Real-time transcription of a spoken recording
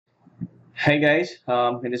Hi guys,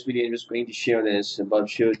 in this video I'm just going to share this Burp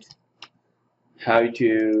Suite, how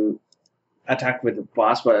to attack with a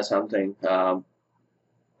password or something,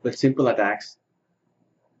 with simple attacks.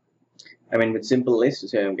 With simple lists.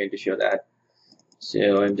 So I'm going to show that.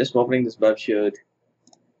 So I'm just opening this Burp Suite.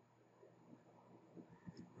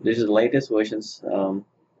 This is the latest versions I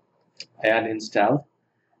had installed,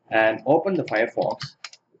 and open the Firefox.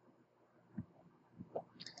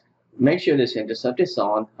 Make sure this intercept is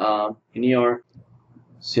on in your.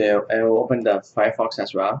 So I will open the Firefox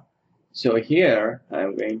as well. So here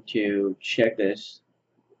I'm going to check this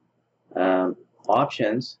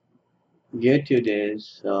options, go to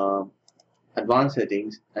this advanced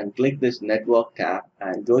settings and click this network tab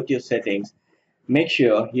and go to your settings. Make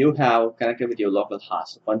sure you have connected with your local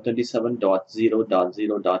host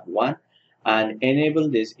 127.0.0.1 and enable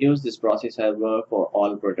this, use this process server for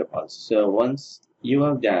all protocols. So once you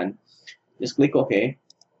have done, just click OK,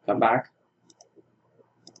 come back.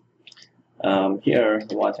 Here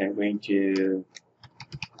what I'm going to,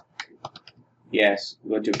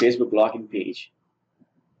 go to Facebook login page.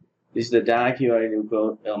 This is the direct URL. You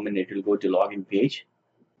go, it will go to login page.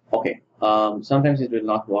 Okay. Sometimes it will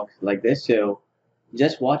not work like this. So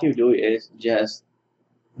just what you do is just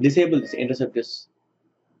disable this interceptors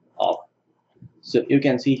off. So you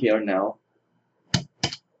can see here now.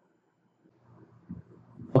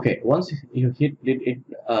 Okay. Once you hit it,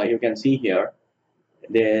 you can see here.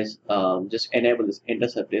 There's just enable this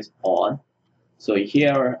interceptors on. So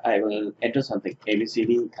here I will enter something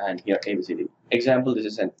ABCD and here ABCD. Example, this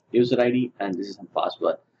is an user ID and this is a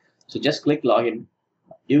password. So just click login.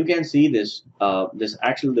 You can see this.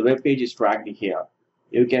 The web page is tracked here.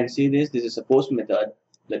 You can see this. This is a post method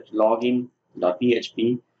that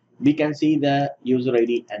login.php. We can see the user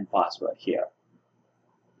ID and password here.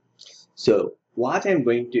 So what I'm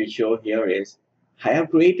going to show here is I have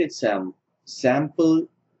created some sample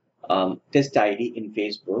test ID in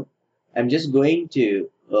Facebook. I'm just going to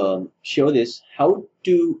show this how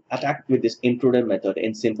to attack with this intruder method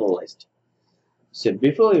in simple list. So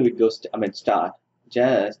before we go start,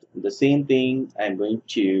 just the same thing. I'm going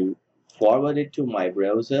to forward it to my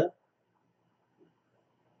browser.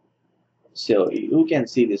 So you can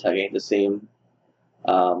see this again, the same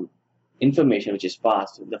information which is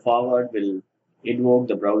passed. The forward will invoke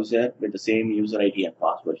the browser with the same user ID and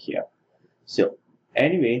password here. So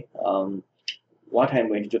anyway, what I'm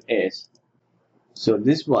going to do is, so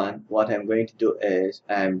this one, what I'm going to do is,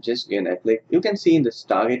 I'm just going to click, you can see in this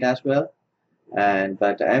target as well,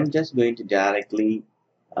 but I'm just going to directly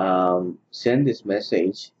send this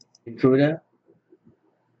message, intruder.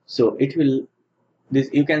 So it will,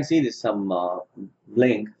 you can see this some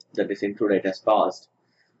link that this intruder has caused.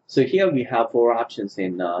 So here we have 4 options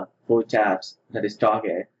in 4 tabs, that is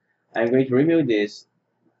target. I'm going to remove this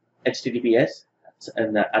HTTPS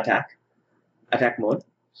and attack mode.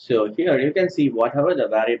 So here you can see whatever the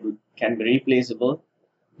variable can be replaceable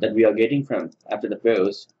that we are getting from after the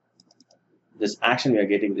post, this action we are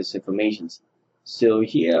getting this information. So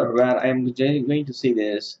here where I'm going to see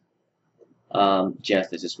this,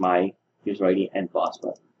 this is my user ID and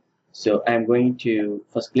password. So I'm going to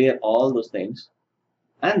first clear all those things,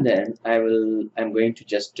 and then I'm going to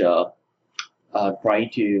just try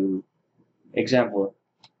to, example,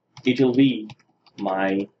 it will be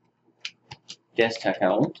my test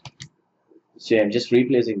account. So I'm just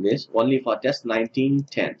replacing this only for test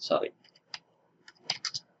 1910. Sorry,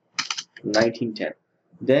 1910.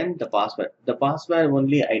 Then the password. The password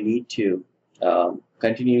only I need to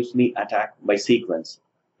continuously attack by sequence.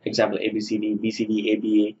 Example ABCD, BCD,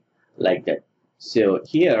 ABA, like that. So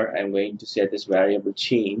here I'm going to set this variable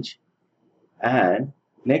change, and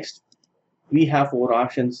next we have 4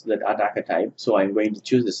 options that attacker type. So I'm going to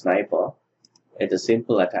choose the sniper. It's a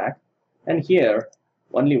simple attack. And here,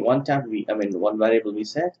 only one tab one variable we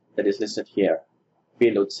set, that is listed here,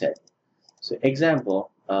 payload set. So example,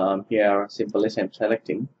 here, simple list I'm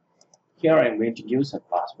selecting. Here I'm going to use a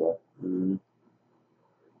password.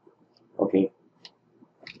 Okay.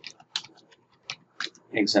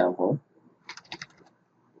 Example.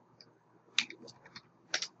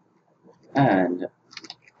 And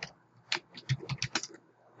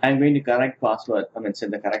I'm going to correct password, set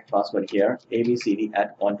the correct password here, ABCD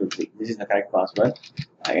at 123. This is the correct password.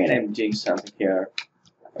 Again, I'm doing something here,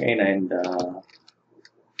 and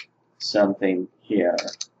something here.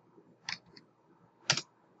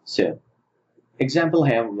 So, example,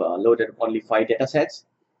 I have loaded only 5 data sets.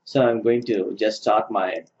 So I'm going to just start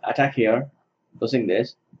my attack here, using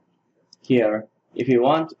this. Here, if you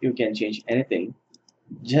want, you can change anything.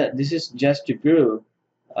 This is just to prove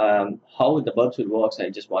how the Burp Suite works. I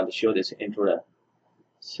just want to show this intruder.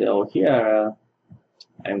 So here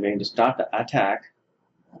I'm going to start the attack.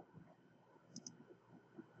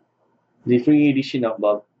 The free edition of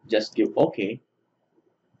Burp, just give OK.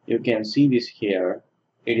 You can see this here.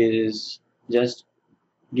 It is just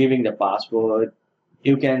giving the password.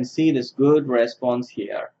 You can see this good response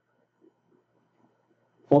here.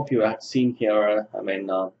 Hope you have seen here.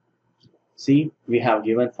 See, we have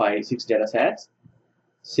given 6 data sets.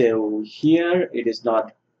 So here it is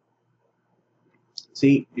not.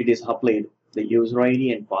 See, it is applied the user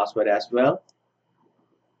ID and password as well.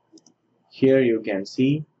 Here you can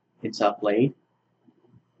see it's applied.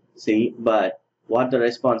 See, but what the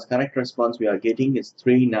response, correct response we are getting is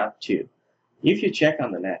 3 not 2. If you check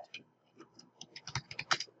on the net,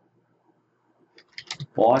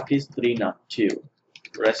 what is 3 not 2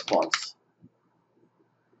 response?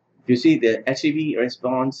 If you see the HTTP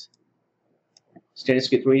response,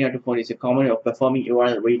 statistic 3 not 4 is a common of performing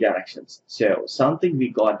URL redirections. So something we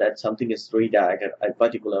got that something is redirected a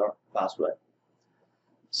particular password.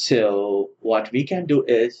 So what we can do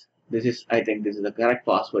is, this is, I think this is the correct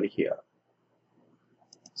password here.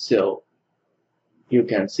 So you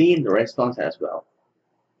can see in the response as well.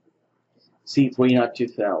 See, 3 not 2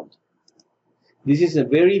 found. This is a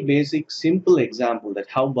very basic, simple example that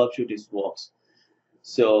how Burp Suite works.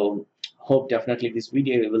 So hope definitely this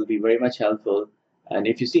video will be very much helpful. And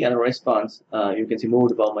if you see other response, you can see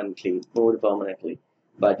moved permanently.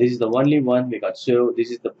 But this is the only one we got. So this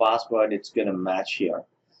is the password. It's gonna match here.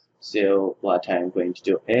 So what I'm going to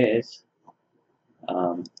do is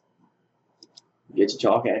get a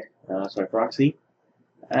target, proxy,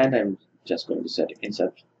 and I'm just going to set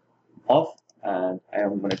insert off, and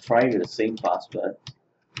I'm going to try with the same password,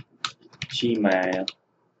 Gmail,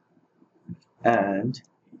 and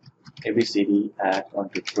abcd at 1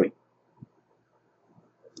 2 3.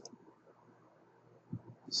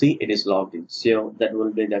 See, it is logged in. So that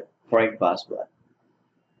will be the correct password.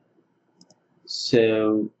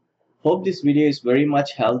 So hope this video is very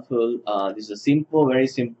much helpful. This is a simple, very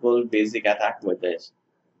simple, basic attack with this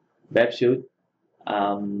Burp Suite.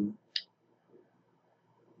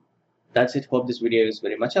 That's it. Hope this video is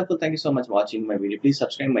very much helpful. Thank you so much for watching my video. Please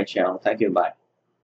subscribe my channel. Thank you. Bye.